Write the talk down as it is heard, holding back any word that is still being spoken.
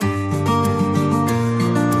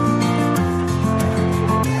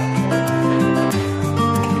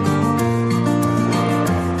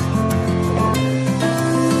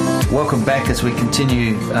welcome back as we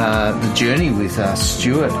continue the journey with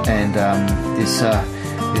Stuart and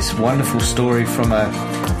this wonderful story from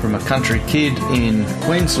a country kid in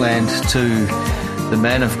Queensland to the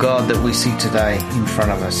man of God that we see today in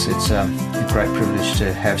front of us. It's a great privilege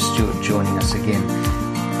to have Stuart joining us again.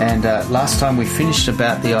 And last time we finished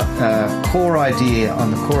about the core idea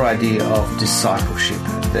of discipleship,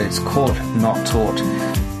 that it's caught, not taught.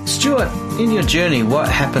 Stuart, in your journey, what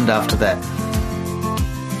happened after that?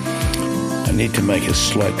 I need to make a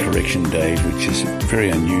slight correction, Dave, which is very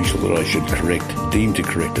unusual that I should deem to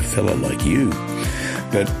correct a fellow like you.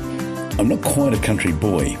 But I'm not quite a country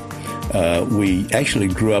boy. We actually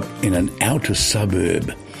grew up in an outer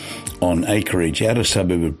suburb on acreage, outer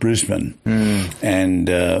suburb of Brisbane. And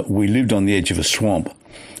we lived on the edge of a swamp.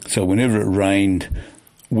 So whenever it rained,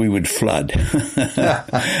 we would flood.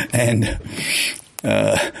 And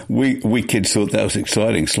we kids thought that was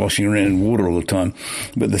exciting, sloshing around in water all the time.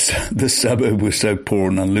 But the suburb was so poor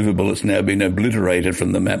and unlivable, it's now been obliterated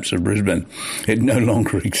from the maps of Brisbane. It no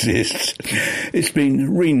longer exists. It's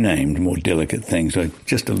been renamed more delicate things. So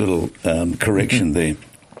just a little correction there.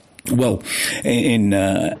 Well,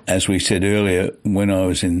 as we said earlier, when I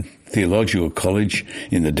was in theological college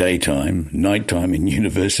in the daytime, nighttime in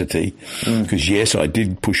university, because yes, I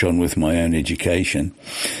did push on with my own education,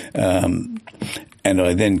 and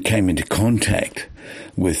I then came into contact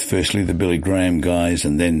with firstly the Billy Graham guys,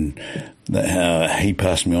 and then he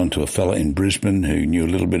passed me on to a fella in Brisbane who knew a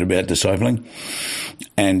little bit about discipling.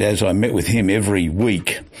 And as I met with him every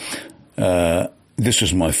week, this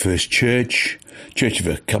was my first church of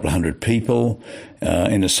a couple of hundred people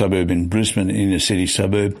in a suburb in Brisbane, inner city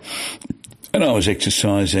suburb. And I was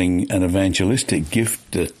exercising an evangelistic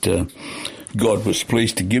gift that God was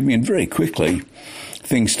pleased to give me. And very quickly,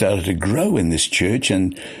 things started to grow in this church,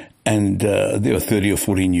 and there were 30 or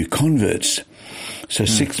 40 new converts. So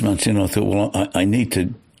 6 months in, I thought, well, I need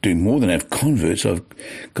to do more than have converts. I've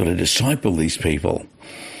got to disciple these people.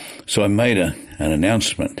 So I made an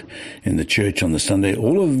announcement in the church on the Sunday.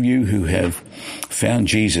 All of you who have found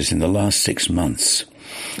Jesus in the last 6 months,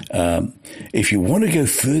 if you want to go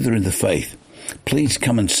further in the faith, please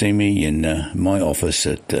come and see me in my office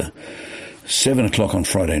at 7 o'clock on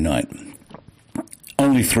Friday night.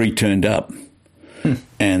 Only 3 turned up.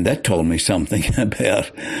 And that told me something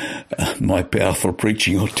about my powerful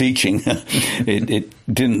preaching or teaching. It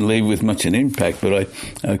didn't leave with much an impact, but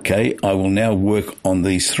I will now work on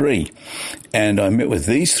these 3. And I met with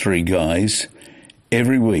these 3 guys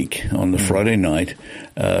every week on the Friday night,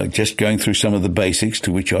 just going through some of the basics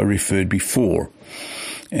to which I referred before.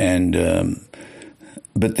 And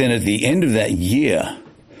but then at the end of that year,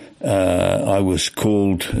 I was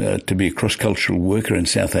called to be a cross-cultural worker in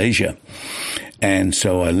South Asia. And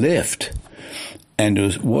so I left.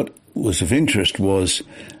 And what was of interest was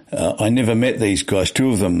I never met these guys.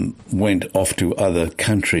 2 of them went off to other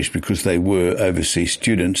countries because they were overseas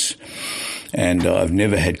students. And I've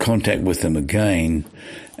never had contact with them again.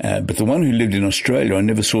 But the one who lived in Australia, I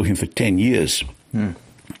never saw him for 10 years.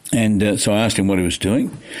 And so I asked him what he was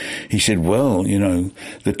doing. He said, well,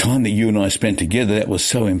 the time that you and I spent together, that was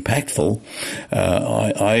so impactful.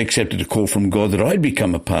 I accepted a call from God that I'd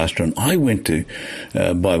become a pastor, and I went to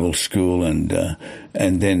Bible school and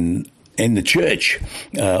then in the church.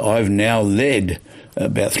 I've now led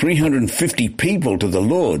about 350 people to the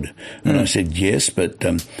Lord. And I said, yes, but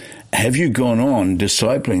have you gone on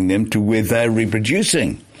discipling them to where they're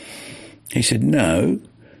reproducing? He said,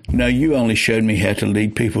 No, you only showed me how to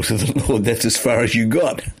lead people to the Lord. That's as far as you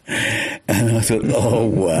got. And I thought, oh,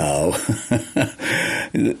 wow.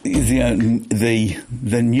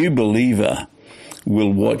 The new believer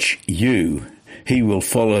will watch you. He will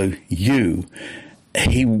follow you.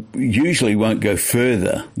 He usually won't go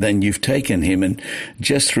further than you've taken him. And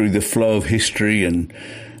just through the flow of history and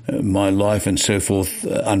my life and so forth,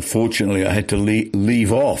 unfortunately, I had to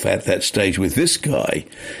leave off at that stage with this guy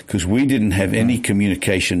because we didn't have any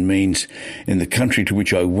communication means in the country to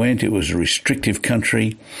which I went. It was a restrictive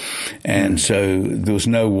country, and so there was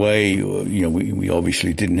no way, we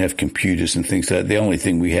obviously didn't have computers and things like that. The only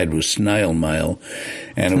thing we had was snail mail,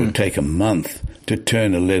 and it would take a month to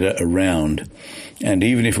turn a letter around. And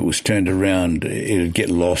even if it was turned around, it would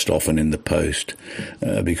get lost often in the post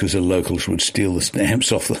because the locals would steal the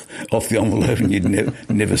stamps off the envelope, and you'd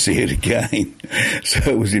never see it again.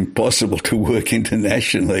 So it was impossible to work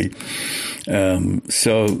internationally.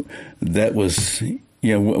 So that was,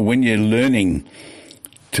 when you're learning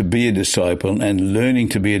to be a disciple and learning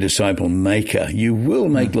to be a disciple maker, you will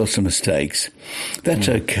make lots of mistakes. That's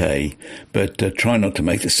okay, but try not to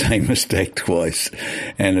make the same mistake twice.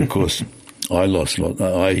 And of course, I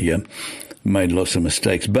made lots of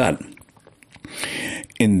mistakes, but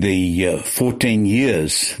in the 14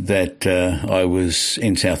 years that I was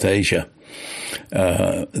in South Asia,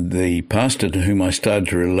 the pastor to whom I started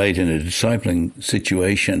to relate in a discipling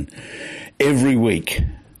situation, every week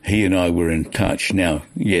he and I were in touch. Now,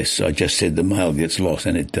 yes, I just said the mail gets lost,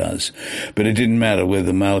 and it does. But it didn't matter whether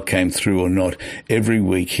the mail came through or not. Every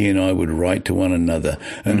week he and I would write to one another,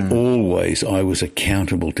 and always I was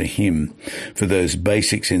accountable to him for those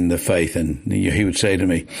basics in the faith. And he would say to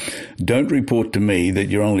me, don't report to me that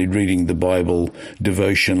you're only reading the Bible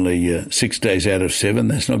devotionally 6 days out of 7.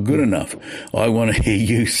 That's not good enough. I want to hear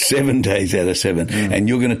you 7 days out of 7, and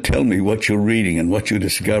you're going to tell me what you're reading and what you're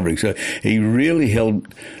discovering. So he really held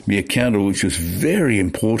me accountable, which was very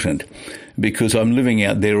important, because I'm living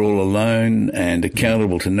out there all alone and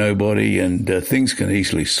accountable to nobody, and things can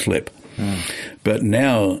easily slip. But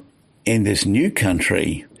now in this new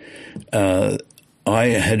country, I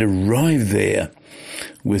had arrived there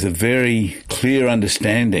with a very clear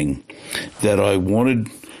understanding that I wanted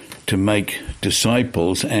to make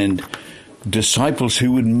disciples, and disciples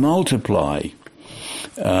who would multiply,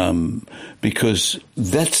 because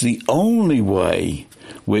that's the only way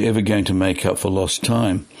we're ever going to make up for lost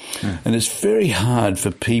time. And it's very hard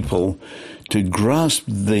for people to grasp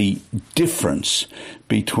the difference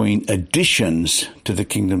between additions to the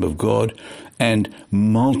kingdom of God and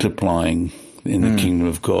multiplying in the kingdom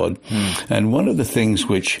of God. And one of the things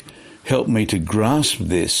which helped me to grasp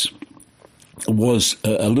this was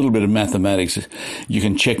a little bit of mathematics. You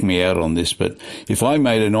can check me out on this, but if I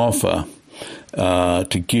made an offer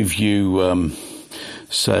to give you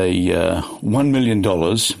say $1 million,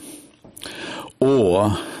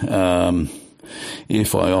 or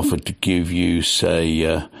if I offered to give you,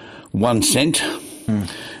 say, 1 cent,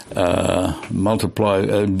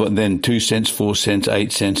 multiply, but then 2 cents, 4 cents,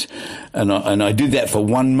 8 cents, and I did that for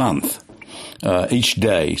 1 month each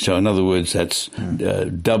day. So in other words, that's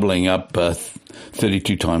doubling up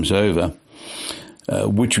 32 times over.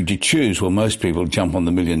 Which would you choose? Well, most people jump on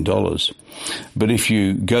the $1 million. But if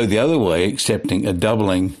you go the other way, accepting a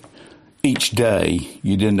doubling each day,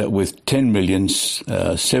 you'd end up with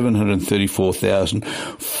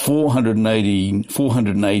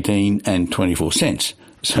 10,734,418 and 24 cents.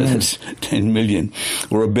 So that's 10 million.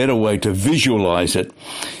 Or a better way to visualize it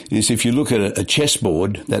is if you look at a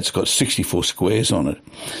chessboard that's got 64 squares on it,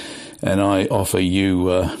 and I offer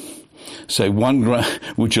you say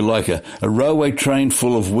would you like a railway train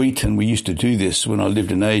full of wheat? And we used to do this when I lived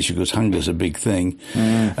in Asia because hunger's a big thing.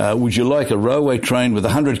 Would you like a railway train with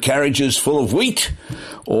 100 carriages full of wheat?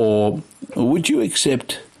 Or would you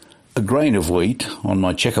accept a grain of wheat on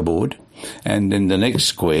my checkerboard? And then the next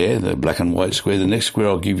square, the black and white square, the next square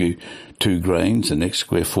I'll give you 2 grains, the next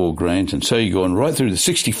square 4 grains, and so you go on right through the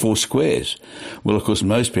 64 squares. Well, of course,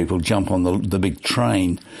 most people jump on the big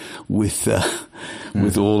train with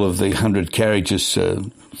all of the 100 carriages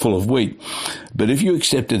full of wheat. But if you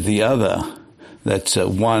accepted the other, that's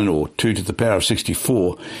 1 or 2 to the power of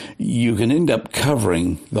 64, you can end up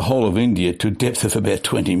covering the whole of India to a depth of about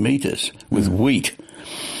 20 meters with wheat.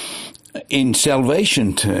 In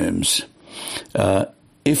salvation terms,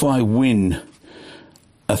 if I win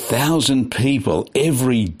 1,000 people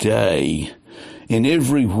every day, in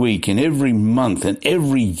every week, in every month, and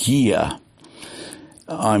every year,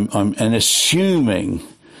 and assuming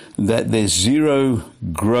that there's zero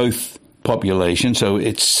growth population, so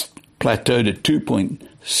it's plateaued at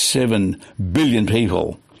 2.7 billion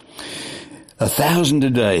people, 1,000 a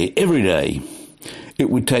day, every day, it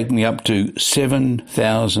would take me up to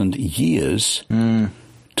 7,000 years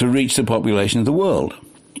to reach the population of the world.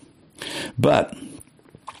 But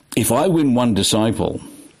if I win one disciple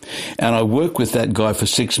and I work with that guy for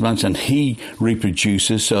 6 months and he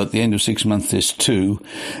reproduces, so at the end of 6 months there's 2,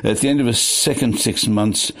 at the end of a second 6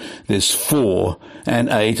 months there's 4 and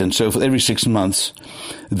 8, and so for every 6 months,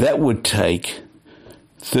 that would take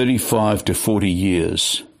 35 to 40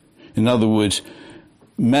 years. In other words,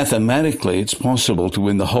 mathematically it's possible to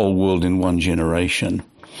win the whole world in one generation.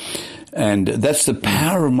 And that's the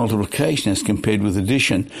power of multiplication as compared with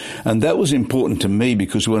addition. And that was important to me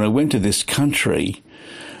because when I went to this country,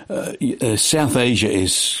 South Asia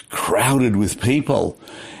is crowded with people.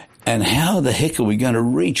 And how the heck are we going to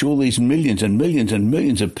reach all these millions and millions and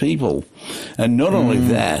millions of people? And not only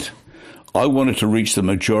that, I wanted to reach the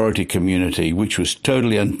majority community, which was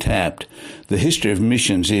totally untapped. The history of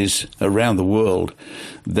missions is around the world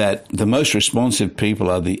that the most responsive people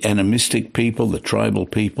are the animistic people, the tribal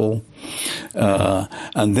people,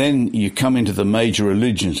 And then you come into the major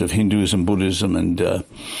religions of Hinduism, Buddhism,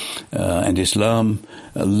 and Islam.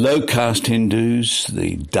 Low caste Hindus,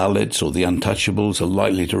 the Dalits or the untouchables, are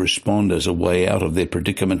likely to respond as a way out of their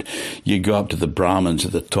predicament. You go up to the Brahmins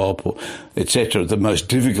at the top, or etc. The most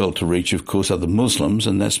difficult to reach, of course, are the Muslims,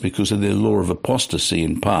 and that's because of their law of apostasy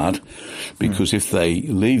in part, because if they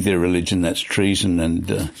leave their religion, that's treason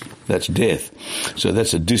and that's death. So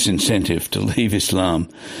that's a disincentive to leave Islam.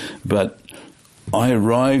 But I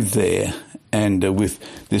arrived there and with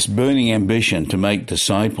this burning ambition to make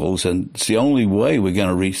disciples, and it's the only way we're going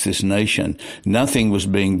to reach this nation. Nothing was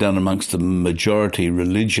being done amongst the majority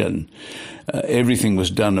religion. Everything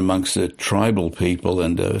was done amongst the tribal people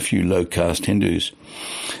and a few low-caste Hindus.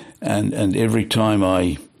 And every time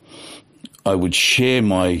I would share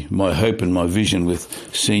my hope and my vision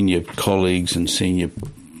with senior colleagues and senior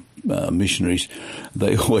missionaries,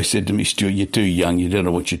 they always said to me, "Stuart, you're too young, you don't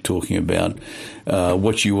know what you're talking about.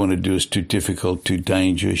 What you want to do is too difficult, too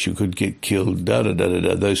dangerous, you could get killed,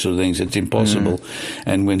 da-da-da-da-da," those sort of things. It's impossible.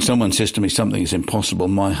 And when someone says to me something is impossible,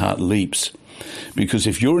 my heart leaps. Because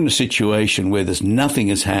if you're in a situation where there's nothing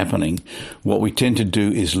is happening, what we tend to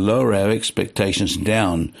do is lower our expectations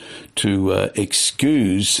down to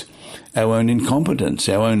excuse our own incompetence,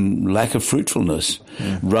 our own lack of fruitfulness,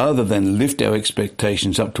 rather than lift our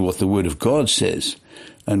expectations up to what the Word of God says.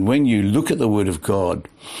 And when you look at the Word of God,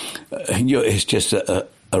 it's just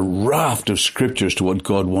a raft of scripture as to what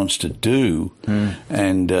God wants to do.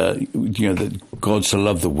 And, that God so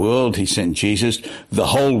loved the world, he sent Jesus, the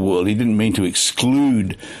whole world. He didn't mean to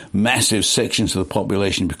exclude massive sections of the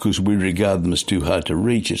population because we regard them as too hard to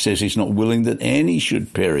reach. It says he's not willing that any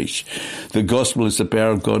should perish. The gospel is the power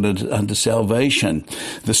of God unto salvation.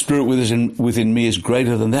 The Spirit within me is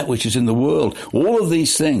greater than that which is in the world. All of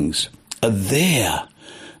these things are there.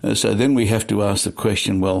 So then we have to ask the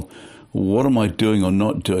question, well, what am I doing or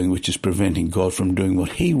not doing which is preventing God from doing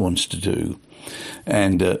what he wants to do?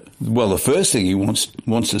 And, the first thing he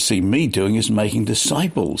wants to see me doing is making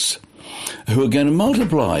disciples who are going to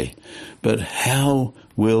multiply. But how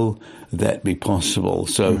will that be possible?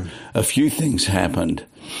 So a few things happened.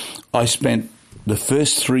 I spent the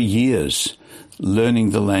first 3 years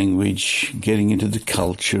learning the language, getting into the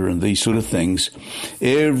culture and these sort of things.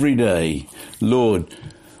 Every day, Lord,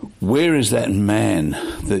 where is that man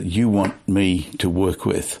that you want me to work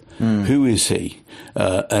with? Who is he?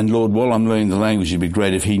 And Lord, while I'm learning the language, it'd be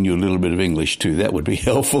great if he knew a little bit of English too. That would be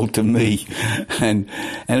helpful to me. And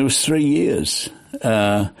it was 3 years.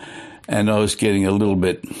 And I was getting a little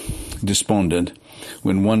bit despondent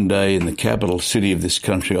when one day in the capital city of this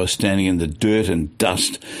country, I was standing in the dirt and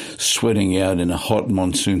dust, sweating out in a hot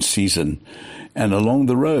monsoon season. And along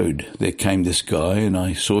the road, there came this guy, and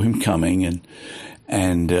I saw him coming,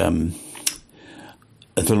 and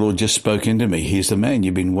the Lord just spoke into me. Here's the man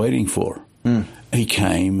you've been waiting for. He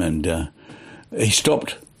came and he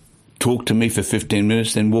stopped, talked to me for 15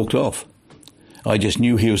 minutes, then walked off. I just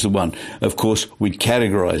knew he was the one. Of course, we'd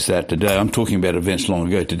categorize that today. I'm talking about events long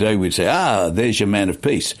ago. Today we'd say, there's your man of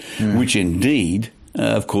peace, which indeed,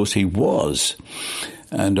 of course, he was.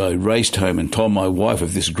 And I raced home and told my wife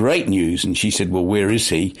of this great news, and she said, well, where is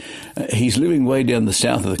he? He's living way down the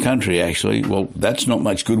south of the country, actually. Well, that's not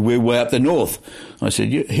much good. We're way up the north. I said,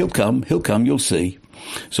 he'll come, you'll see.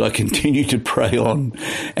 So I continued to pray on.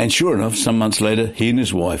 And sure enough, some months later, he and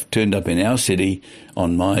his wife turned up in our city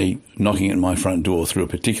knocking at my front door through a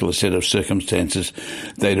particular set of circumstances.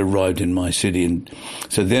 They'd arrived in my city. And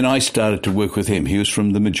so then I started to work with him. He was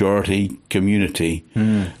from the majority community,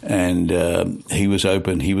 and he was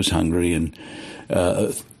open, he was hungry, and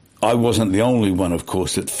I wasn't the only one, of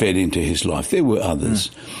course, that fed into his life. There were others,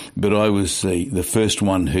 but I was the first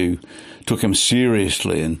one who took him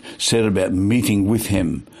seriously and set about meeting with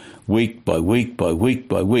him week by week by week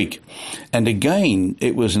by week. And again,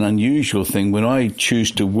 it was an unusual thing. When I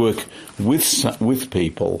choose to work with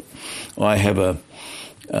people, I have a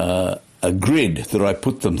grid that I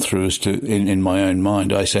put them through as to in my own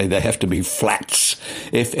mind. I say they have to be flats,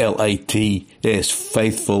 FLATS,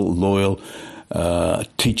 faithful, loyal,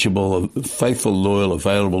 teachable, faithful, loyal,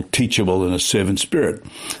 available, teachable, and a servant spirit.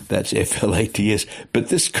 That's FLATS. But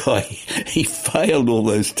this guy, he failed all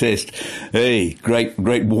those tests. Hey, great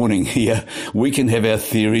warning here. We can have our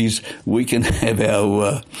theories, we can have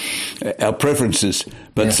our preferences,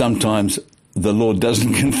 but sometimes the Lord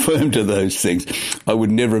doesn't confirm to those things. I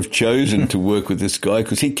would never have chosen to work with this guy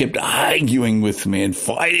because he kept arguing with me and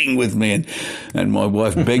fighting with me, and my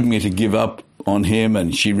wife begged me to give up on him,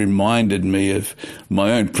 and she reminded me of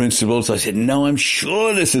my own principles. I said, no, I'm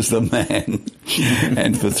sure this is the man.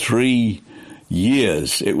 And for 3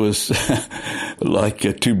 years. It was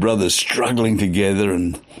like two brothers struggling together,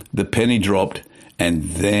 and the penny dropped, and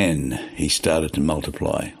then he started to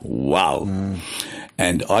multiply. Wow.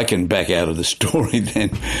 And I can back out of the story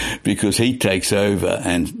then, because he takes over,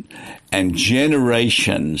 and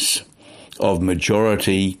generations of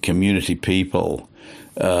majority community people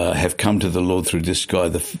have come to the Lord through this guy.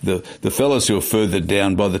 The fellows who are further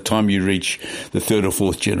down, by the time you reach the third or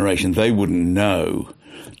fourth generation, they wouldn't know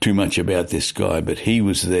too much about this guy, but he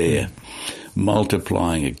was there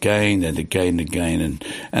multiplying again and again and again.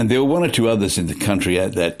 And there were one or two others in the country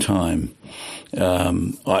at that time.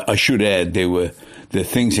 I should add, there were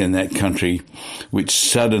things in that country which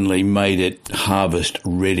suddenly made it harvest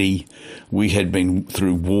ready. We had been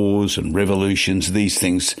through wars and revolutions. These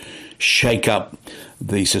things shake up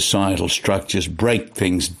the societal structures, break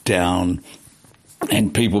things down,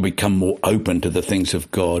 and people become more open to the things of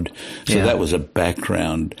God. So that was a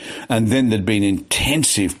background. And then there'd been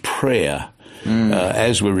intensive prayer.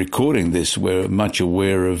 As we're recording this, we're much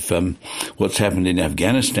aware of what's happened in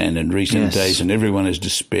Afghanistan in recent days, and everyone is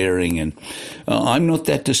despairing. And I'm not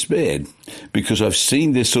that despaired, because I've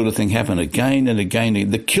seen this sort of thing happen again and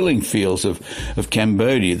again. The killing fields of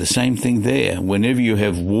Cambodia, the same thing there. Whenever you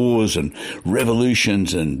have wars and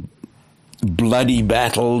revolutions and bloody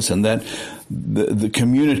battles, and that the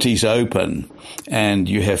community's open, and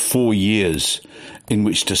you have 4 years in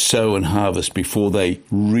which to sow and harvest before they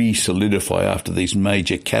re-solidify after these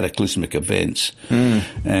major cataclysmic events.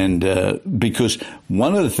 And because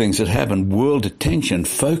one of the things that happened, world attention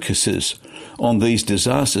focuses on these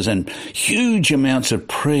disasters, and huge amounts of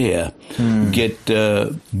prayer get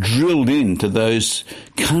drilled into those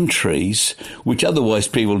countries, which otherwise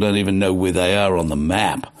people don't even know where they are on the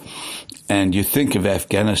map. And you think of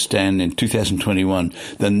Afghanistan in 2021,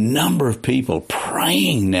 the number of people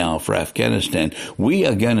praying now for Afghanistan, we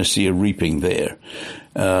are going to see a reaping there.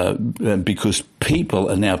 Because people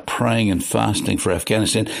are now praying and fasting for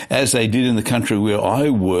Afghanistan, as they did in the country where I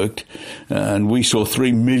worked, and we saw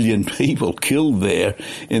 3 million people killed there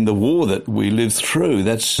in the war that we lived through.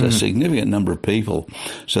 That's a significant number of people.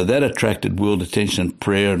 So that attracted world attention and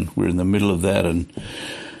prayer, and we're in the middle of that. And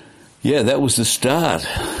yeah, that was the start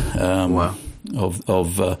of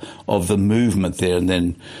the movement there. And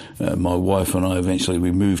then my wife and I eventually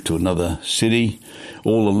we moved to another city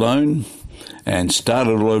all alone, and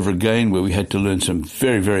started all over again, where we had to learn some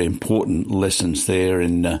very, very important lessons there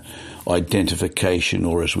in identification,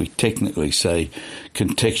 or as we technically say,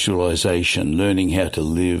 contextualization, learning how to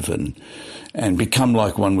live and become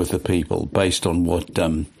like one with the people, based on what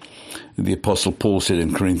the Apostle Paul said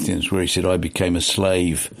in Corinthians, where he said, I became a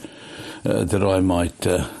slave that I might...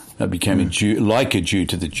 I became a Jew, like a Jew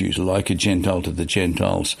to the Jews, like a Gentile to the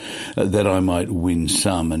Gentiles, that I might win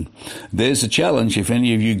some. And there's a challenge. If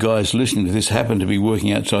any of you guys listening to this happen to be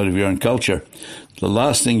working outside of your own culture, the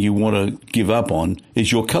last thing you want to give up on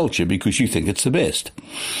is your culture, because you think it's the best.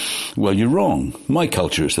 Well, you're wrong. My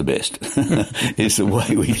culture is the best. It's the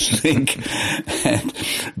way we think.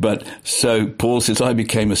 But so Paul says, I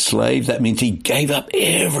became a slave. That means he gave up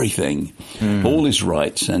everything, all his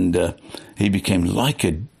rights, and he became like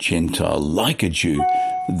a Gentile, like a Jew,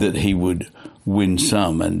 that he would win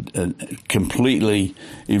some, and completely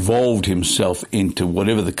evolved himself into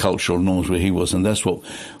whatever the cultural norms where he was. And that's what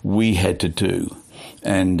we had to do.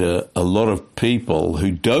 And a lot of people who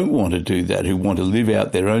don't want to do that, who want to live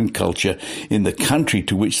out their own culture in the country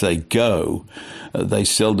to which they go, they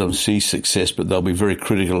seldom see success, but they'll be very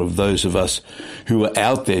critical of those of us who are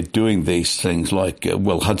out there doing these things, like,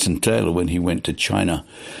 Hudson Taylor, when he went to China.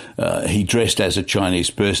 He dressed as a Chinese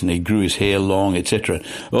person. He grew his hair long, etc.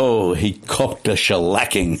 Oh, he copped a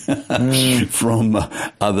shellacking from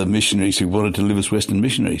other missionaries who wanted to live as Western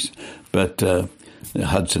missionaries. But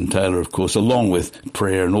Hudson Taylor, of course, along with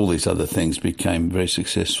prayer and all these other things, became very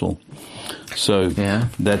successful. So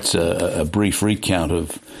that's a brief recount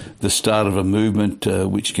of the start of a movement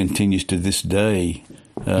which continues to this day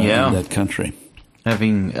in that country.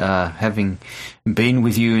 Having been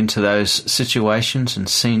with you into those situations and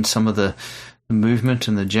seen some of the movement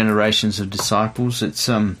and the generations of disciples, it's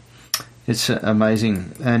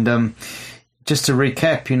amazing. And just to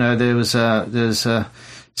recap, there's a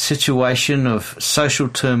situation of social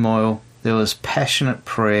turmoil. There was passionate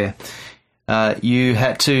prayer. You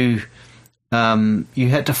had to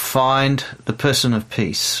find the person of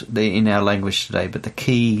peace, in our language today, but the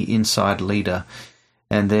key inside leader.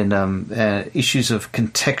 And then issues of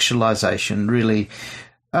contextualization. Really,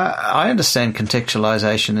 I understand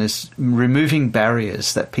contextualization is removing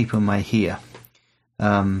barriers that people may hear,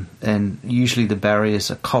 and usually the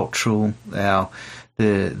barriers are cultural.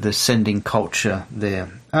 The sending culture there,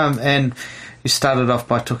 and you started off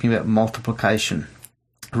by talking about multiplication.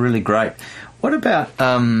 Really great. What about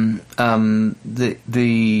the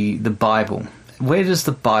Bible? Where does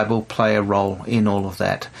the Bible play a role in all of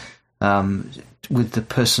that with the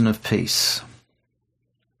person of peace?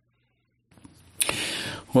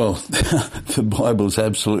 Well, the Bible is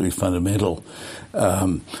absolutely fundamental.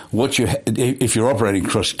 If you're operating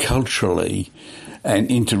cross-culturally and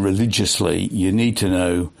interreligiously, you need to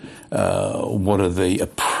know what are the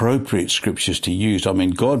appropriate scriptures to use. I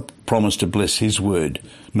mean, God promised to bless His word,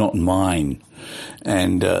 not mine.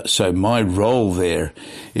 And so my role there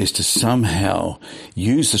is to somehow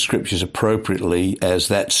use the scriptures appropriately as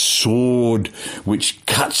that sword which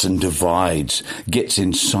cuts and divides, gets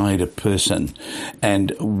inside a person.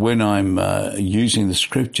 And when I'm using the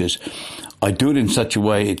scriptures, I do it in such a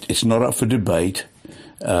way it's not up for debate.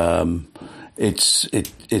 I did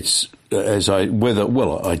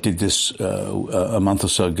this a month or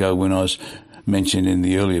so ago when I was mentioned in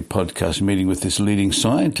the earlier podcast meeting with this leading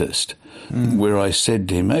scientist, where I said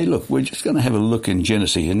to him, hey, look, we're just going to have a look in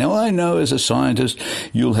Genesis. And now I know as a scientist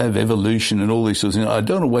you'll have evolution and all these sorts of things. I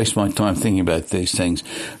don't want to waste my time thinking about these things.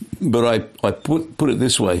 But I put it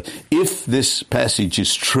this way. If this passage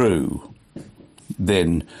is true,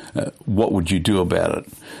 then what would you do about it?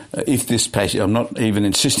 If this passage, I'm not even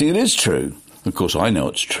insisting it is true. Of course, I know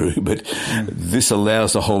it's true, but this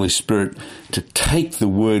allows the Holy Spirit to take the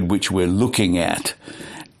word which we're looking at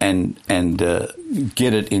and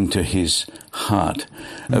get it into His heart.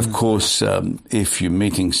 Of course, if you're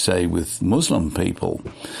meeting, say, with Muslim people,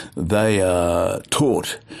 they are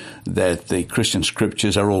taught that the Christian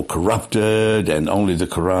scriptures are all corrupted and only the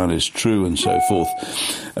Quran is true and so forth.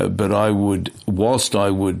 But whilst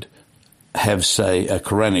I would have, say, a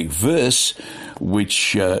Quranic verse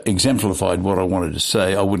which exemplified what I wanted to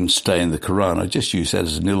say, I wouldn't stay in the Quran. I just use that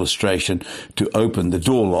as an illustration to open the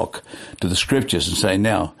door lock to the scriptures and say,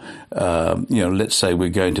 now, let's say we're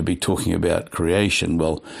going to be talking about creation.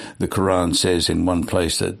 Well, the Quran says in one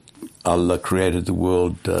place that Allah created the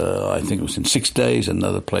world, I think it was in 6 days.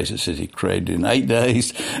 Another place it says He created in 8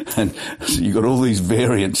 days. And so you've got all these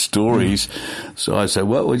variant stories. So I say,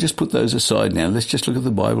 well, we'll just put those aside now. Let's just look at the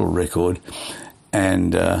Bible record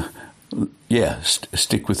and,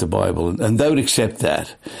 stick with the Bible. And they would accept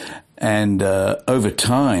that. And over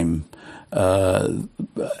time, the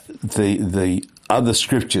other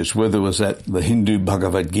scriptures, whether it was the Hindu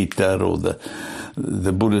Bhagavad Gita or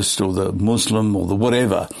the Buddhist or the Muslim or the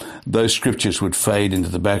whatever, those scriptures would fade into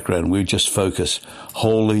the background. We'd just focus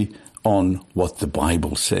wholly on what the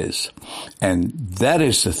Bible says. And that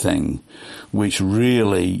is the thing which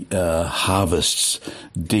really harvests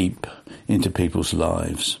deep into people's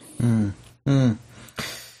lives.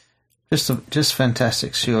 Just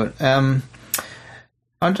fantastic, Stuart. I'm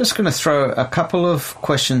just going to throw a couple of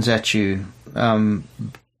questions at you,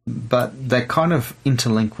 but they kind of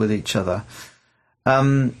interlink with each other.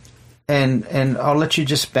 And I'll let you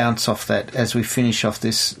just bounce off that as we finish off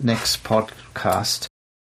this next podcast.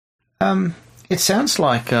 It sounds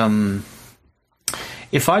like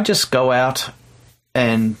if I just go out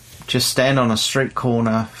and just stand on a street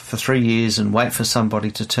corner for 3 years and wait for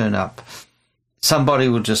somebody to turn up, somebody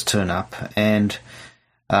will just turn up. And,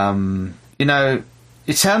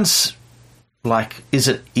 it sounds like, is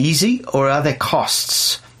it easy or are there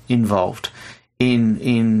costs involved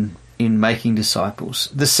in making disciples?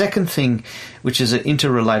 The second thing, which is an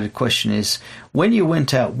interrelated question, is when you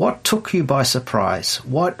went out, what took you by surprise?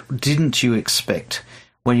 What didn't you expect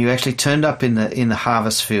when you actually turned up in the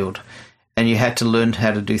harvest field and you had to learn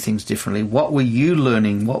how to do things differently? What were you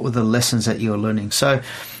learning? What were the lessons that you were learning? So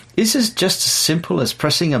is this just as simple as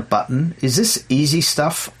pressing a button? Is this easy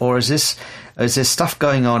stuff, or is there stuff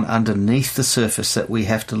going on underneath the surface that we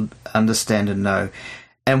have to understand and know?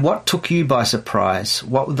 And what took you by surprise?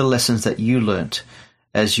 What were the lessons that you learnt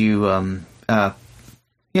as you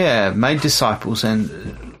made disciples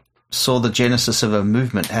and saw the genesis of a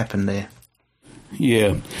movement happen there?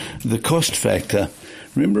 Yeah, the cost factor.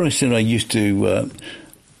 Remember I said I used to,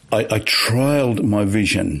 I trialled my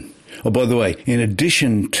vision. Oh, by the way, in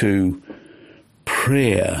addition to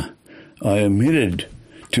prayer, I omitted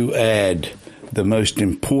to add the most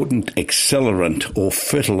important accelerant or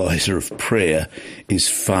fertilizer of prayer is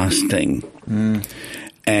fasting.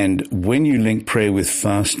 And when you link prayer with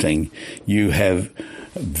fasting, you have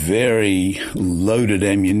very loaded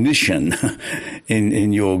ammunition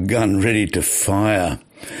in your gun ready to fire.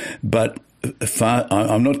 But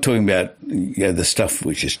I'm not talking about the stuff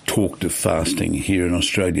which is talked of fasting here in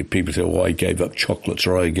Australia. People say, I gave up chocolates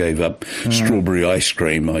or I gave up strawberry ice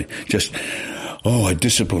cream. I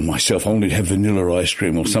discipline myself, I only have vanilla ice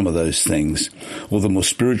cream or some of those things. Or the more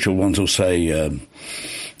spiritual ones will say, I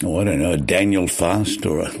don't know, a Daniel fast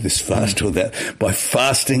or this fast or that. By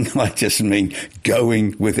fasting, I just mean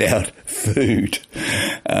going without food.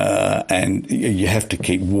 And you have to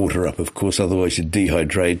keep water up, of course, otherwise you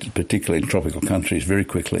dehydrate, particularly in tropical countries, very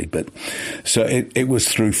quickly. But so it was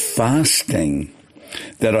through fasting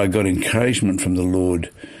that I got encouragement from the Lord.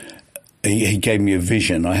 He gave me a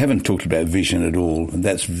vision. I haven't talked about vision at all, and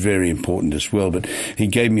that's very important as well, but he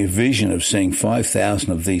gave me a vision of seeing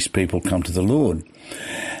 5,000 of these people come to the Lord.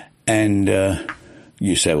 And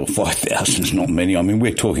you say, well, 5,000 is not many. I mean,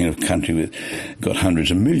 we're talking of a country with got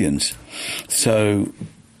hundreds of millions. So,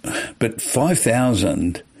 but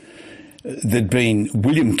 5,000, there'd been,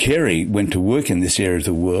 William Carey went to work in this area of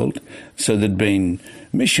the world, so there'd been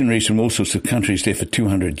missionaries from all sorts of countries there for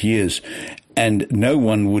 200 years, and no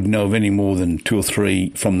one would know of any more than 2 or 3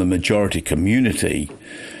 from the majority community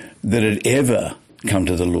that had ever come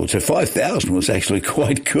to the Lord. So 5,000 was actually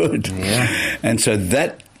quite good. Yeah. And so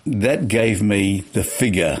that gave me the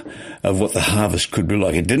figure of what the harvest could be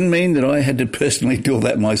like. It didn't mean that I had to personally do all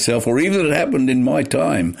that myself, or even that it happened in my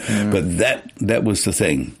time, but that was the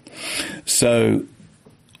thing. So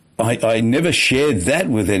I never shared that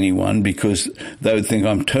with anyone because they would think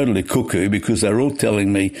I'm totally cuckoo, because they're all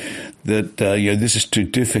telling me that, this is too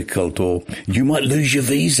difficult, or you might lose your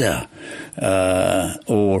visa,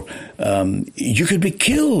 or you could be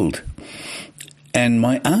killed. And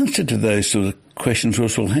my answer to those sort of questions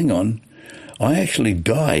was, well, hang on, I actually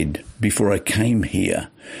died before I came here.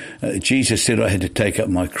 Jesus said I had to take up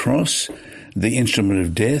my cross, the instrument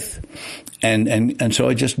of death, and so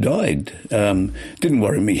I just died. Didn't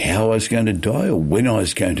worry me how I was going to die or when I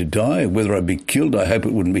was going to die, whether I'd be killed. I hope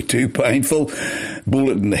it wouldn't be too painful.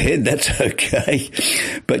 Bullet in the head, that's okay.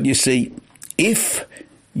 But you see, if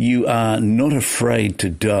you are not afraid to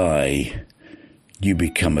die, you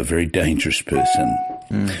become a very dangerous person.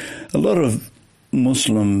 A lot of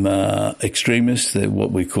Muslim extremists, they're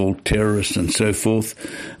what we call terrorists and so forth,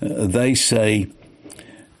 they say,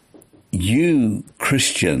 you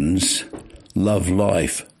Christians love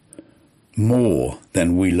life more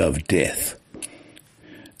than we love death.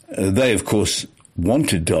 They, of course, want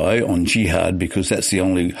to die on jihad because that's the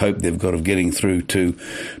only hope they've got of getting through to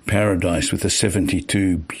paradise with the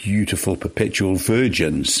 72 beautiful perpetual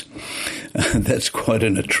virgins. That's quite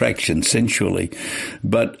an attraction sensually.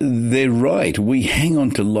 But they're right. We hang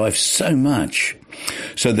on to life so much.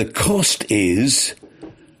 So the cost is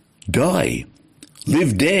die.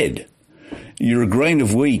 Live dead. You're a grain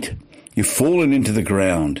of wheat. You've fallen into the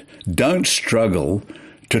ground. Don't struggle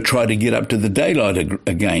to try to get up to the daylight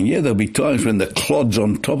again. Yeah, there'll be times when the clods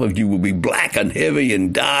on top of you will be black and heavy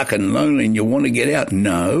and dark and lonely and you want to get out.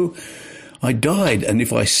 No, I died, and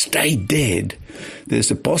if I stay dead,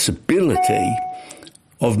 there's a possibility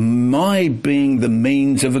of my being the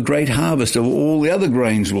means of a great harvest, of all the other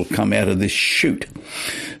grains will come out of this shoot.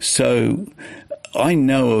 So I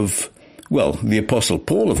know of, well, the Apostle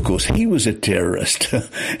Paul, of course, he was a terrorist.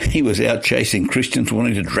 He was out chasing Christians,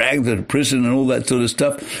 wanting to drag them to prison and all that sort of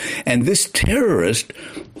stuff. And this terrorist,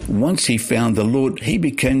 once he found the Lord, he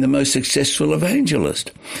became the most successful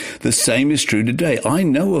evangelist. The same is true today. I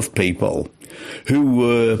know of people who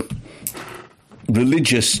were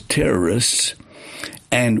religious terrorists,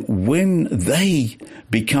 and when they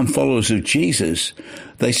become followers of Jesus,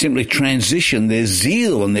 they simply transition their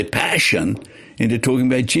zeal and their passion into talking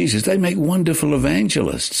about Jesus. They make wonderful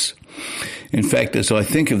evangelists. In fact, as I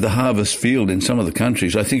think of the harvest field in some of the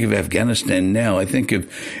countries, I think of Afghanistan now, I think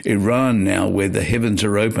of Iran now, where the heavens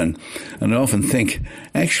are open, and I often think,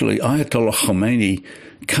 actually, Ayatollah Khomeini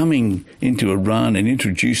coming into Iran and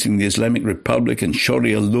introducing the Islamic Republic and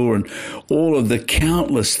Sharia law and all of the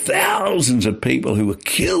countless thousands of people who were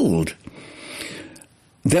killed,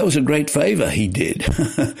 that was a great favor he did.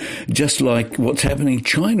 Just like what's happening in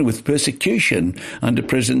China with persecution under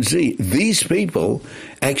President Xi. These people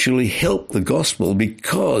actually help the gospel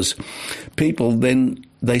because people then,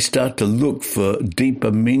 they start to look for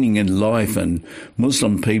deeper meaning in life, and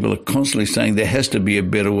Muslim people are constantly saying there has to be a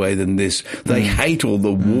better way than this. They hate all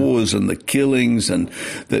the wars and the killings and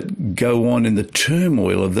that go on in the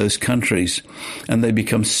turmoil of those countries, and they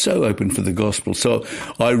become so open for the gospel. So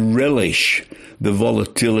I relish the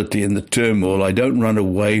volatility and the turmoil. I don't run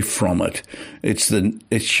away from it. It's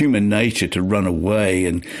human nature to run away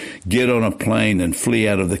and get on a plane and flee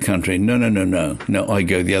out of the country. No, I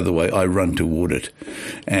go the other way. I run toward it.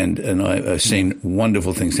 And I've seen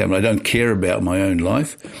wonderful things happen. I don't care about my own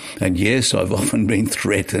life. And yes, I've often been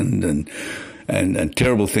threatened and and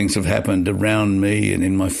terrible things have happened around me and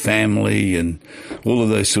in my family and all of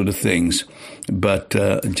those sort of things. But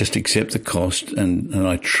just accept the cost, and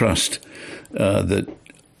I trust that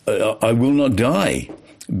I will not die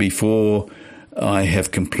before I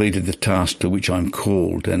have completed the task to which I'm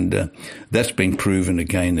called, and that's been proven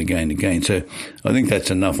again and again and again. So I think that's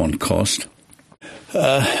enough on cost.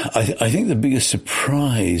 I think the biggest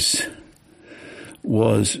surprise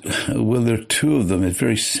was, well, there are two of them. It's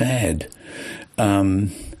very sad. The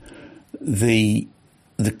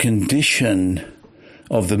condition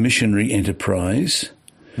of the missionary enterprise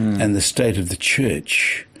and the state of the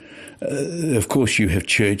church. Of course, you have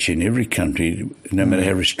church in every country, no matter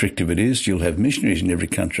how restrictive it is. You'll have missionaries in every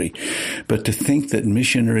country. But to think that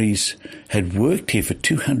missionaries had worked here for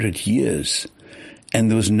 200 years and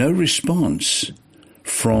there was no response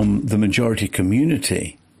from the majority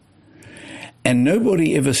community, and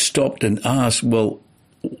nobody ever stopped and asked, well,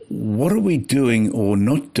 what are we doing or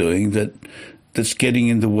not doing that's getting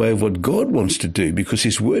in the way of what God wants to do? Because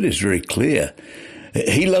his word is very clear.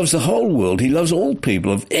 He loves the whole world. He loves all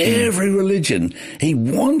people of every religion. He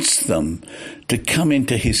wants them to come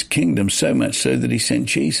into his kingdom, so much so that he sent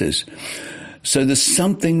Jesus. So there's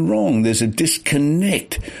something wrong. There's a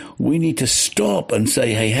disconnect. We need to stop and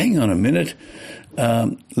say, hey, hang on a minute.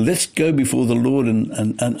 Let's go before the Lord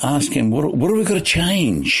and ask him, what have we got to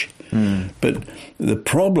change? But the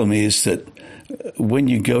problem is that when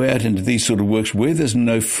you go out into these sort of works where there's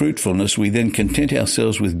no fruitfulness, we then content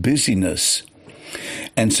ourselves with busyness.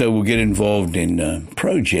 And so we'll get involved in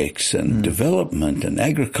projects and development and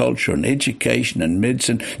agriculture and education and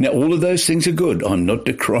medicine. Now, all of those things are good. I'm not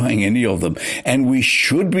decrying any of them. And we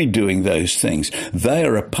should be doing those things. They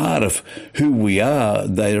are a part of who we are.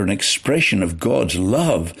 They are an expression of God's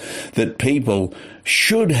love, that people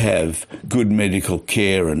should have good medical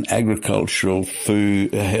care and agricultural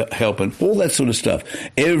food help and all that sort of stuff.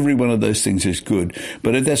 Every one of those things is good.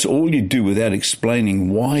 But if that's all you do without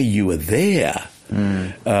explaining why you are there,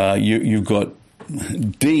 you've got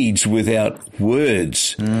deeds without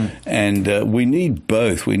words. And we need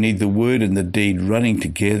both. We need the word and the deed running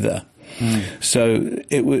together. So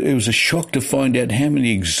it was a shock to find out how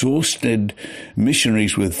many exhausted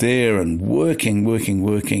missionaries were there and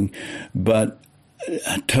working, but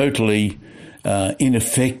totally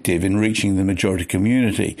ineffective in reaching the majority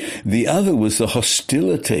community. The other was the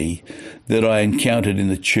hostility that I encountered in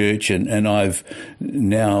the church, and I've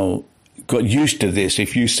now got used to this.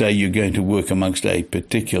 If you say you're going to work amongst a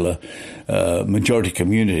particular majority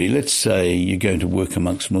community, let's say you're going to work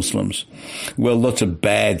amongst Muslims, well, lots of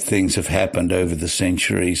bad things have happened over the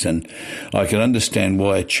centuries, and I can understand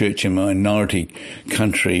why a church in a minority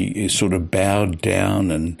country is sort of bowed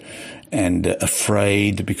down and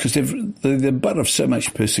afraid, because they're the butt of so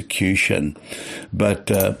much persecution. But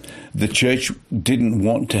the church didn't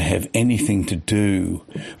want to have anything to do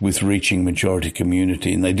with reaching majority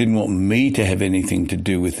community, and they didn't want me to have anything to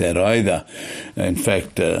do with that either. In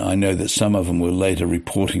fact, I know that some of them were later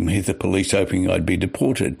reporting me to the police, hoping I'd be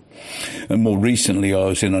deported. And more recently, I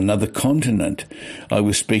was in another continent. I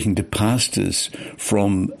was speaking to pastors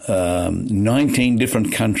from 19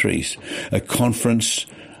 different countries, a conference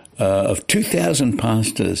of 2,000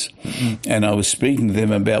 pastors, and I was speaking to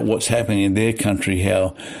them about what's happening in their country,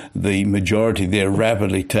 how the majority there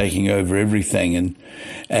rapidly taking over everything,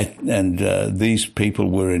 and these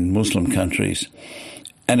people were in Muslim countries.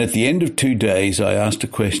 And at the end of 2 days, I asked a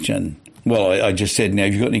question. Well, I just said, now,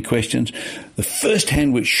 have you got any questions? The first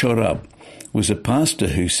hand which shot up was a pastor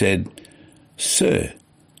who said, "Sir,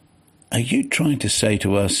 are you trying to say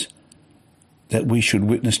to us that we should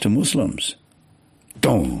witness to Muslims?"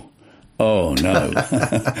 Dong. Oh, no.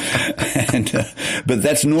 But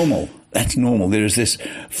that's normal. That's normal. There is this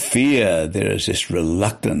fear. There is this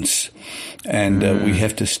reluctance. And we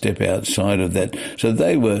have to step outside of that. So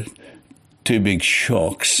they were two big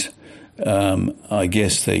shocks. I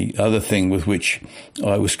guess the other thing with which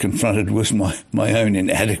I was confronted was my own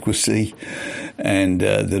inadequacy, and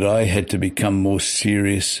that I had to become more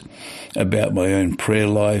serious about my own prayer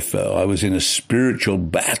life. I was in a spiritual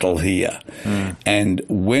battle here. And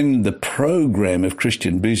when the program of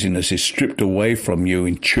Christian busyness is stripped away from you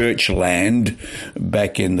in church land,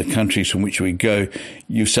 back in the countries from which we go,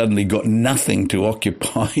 you've suddenly got nothing to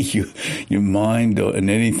occupy your mind and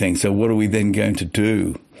anything. So what are we then going to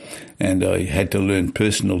do? And I had to learn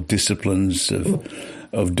personal disciplines of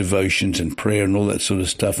of devotions and prayer and all that sort of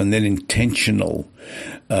stuff, and then intentional,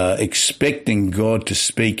 expecting God to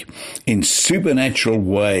speak in supernatural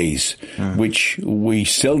ways, which we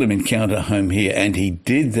seldom encounter home here. And he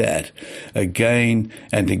did that again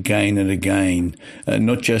and again and again,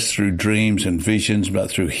 not just through dreams and visions,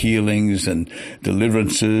 but through healings and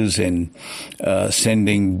deliverances and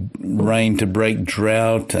sending rain to break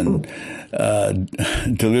drought and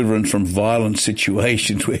deliverance from violent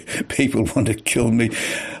situations where people want to kill me.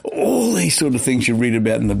 All these sort of things you read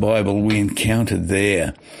about in the Bible, we encountered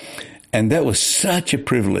there. And that was such a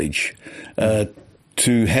privilege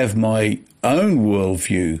to have my own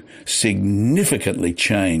worldview significantly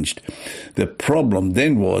changed. The problem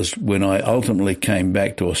then was when I ultimately came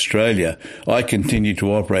back to Australia, I continued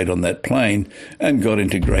to operate on that plane and got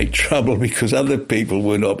into great trouble because other people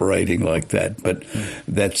weren't operating like that. But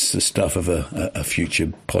that's the stuff of a future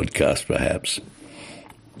podcast, perhaps.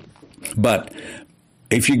 But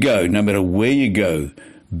if you go, no matter where you go,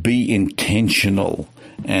 be intentional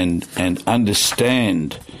and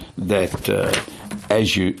understand that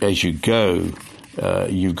as you go,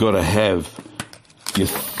 you've got to have your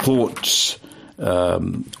thoughts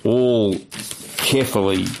all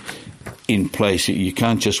carefully in place. You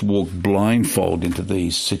can't just walk blindfold into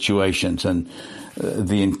these situations. And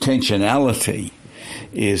the intentionality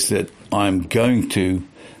is that I'm going to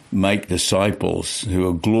make disciples who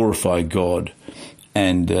will glorify God.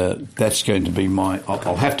 And that's going to be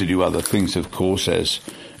I'll have to do other things, of course, as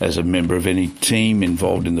a member of any team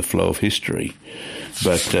involved in the flow of history.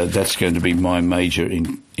 But that's going to be my major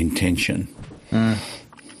intention.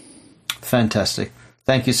 Fantastic.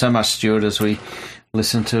 Thank you so much, Stuart, as we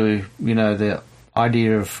listen to, the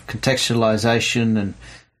idea of contextualization and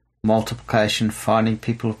multiplication, finding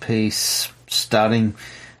people of peace, starting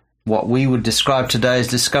what we would describe today as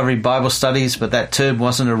Discovery Bible Studies, but that term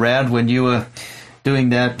wasn't around when you were doing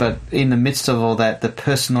that. But in the midst of all that, the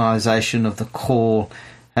personalization of the call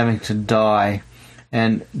having to die,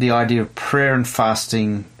 and the idea of prayer and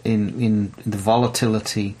fasting in the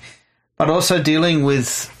volatility, but also dealing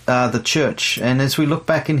with the church. And as we look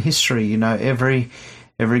back in history, every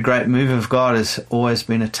great move of God has always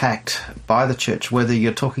been attacked by the church, whether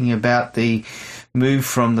you're talking about the move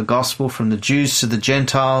from the gospel, from the Jews to the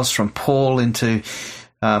Gentiles, from Paul into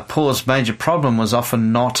Paul's major problem was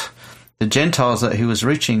often not the Gentiles that he was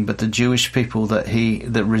reaching, but the Jewish people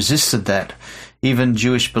that resisted that, even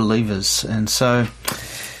Jewish believers. And so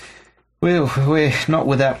we're not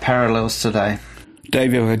without parallels today.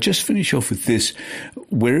 David, I'll just finish off with this.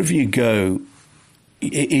 Wherever you go,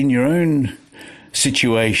 in your own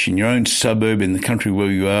situation, your own suburb, in the country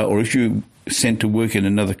where you are, or if you're sent to work in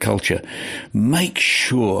another culture, make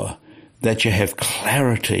sure that you have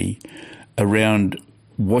clarity around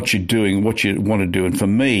what you're doing, what you want to do. And for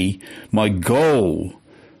me, my goal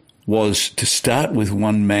was to start with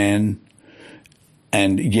one man.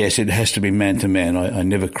 And yes, it has to be man to man. I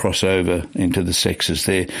never cross over into the sexes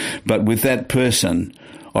there. But with that person,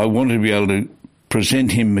 I wanted to be able to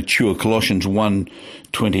present him mature. Colossians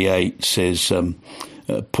 1:28 says,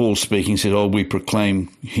 Paul speaking said, we proclaim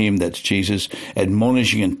him, that's Jesus,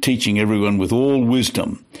 admonishing and teaching everyone with all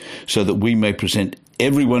wisdom, so that we may present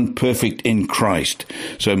everyone perfect in Christ.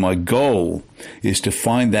 So my goal is to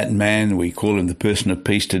find that man, we call him the person of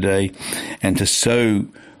peace today, and to sow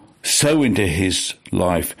into his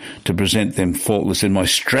life to present them faultless. And my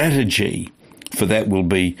strategy for that will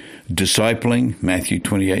be discipling, Matthew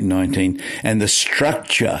 28:19, and the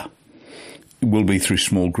structure will be through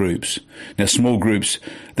small groups. Now, small groups,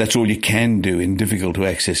 that's all you can do in difficult to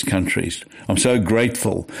access countries. I'm so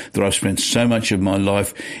grateful that I've spent so much of my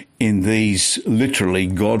life in these literally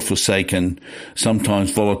God-forsaken,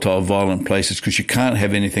 sometimes volatile, violent places, because you can't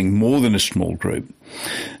have anything more than a small group.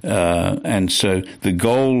 And so the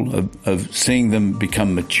goal of seeing them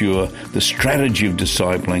become mature, the strategy of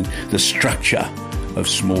discipling, the structure of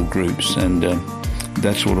small groups, and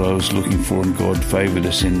that's what I was looking for, and God favoured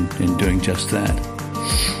us in doing just that.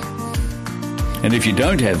 And if you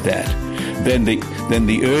don't have that, then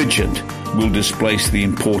the urgent will displace the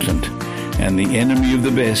important, and the enemy of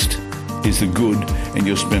the best is the good, and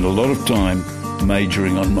you'll spend a lot of time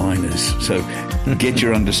majoring on minors. So get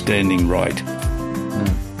your understanding right.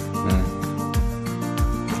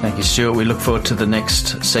 Thank you, Stuart. We look forward to the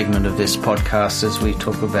next segment of this podcast as we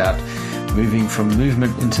talk about moving from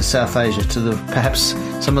movement into South Asia to perhaps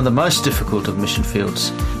some of the most difficult of mission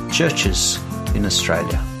fields, churches in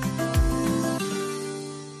Australia.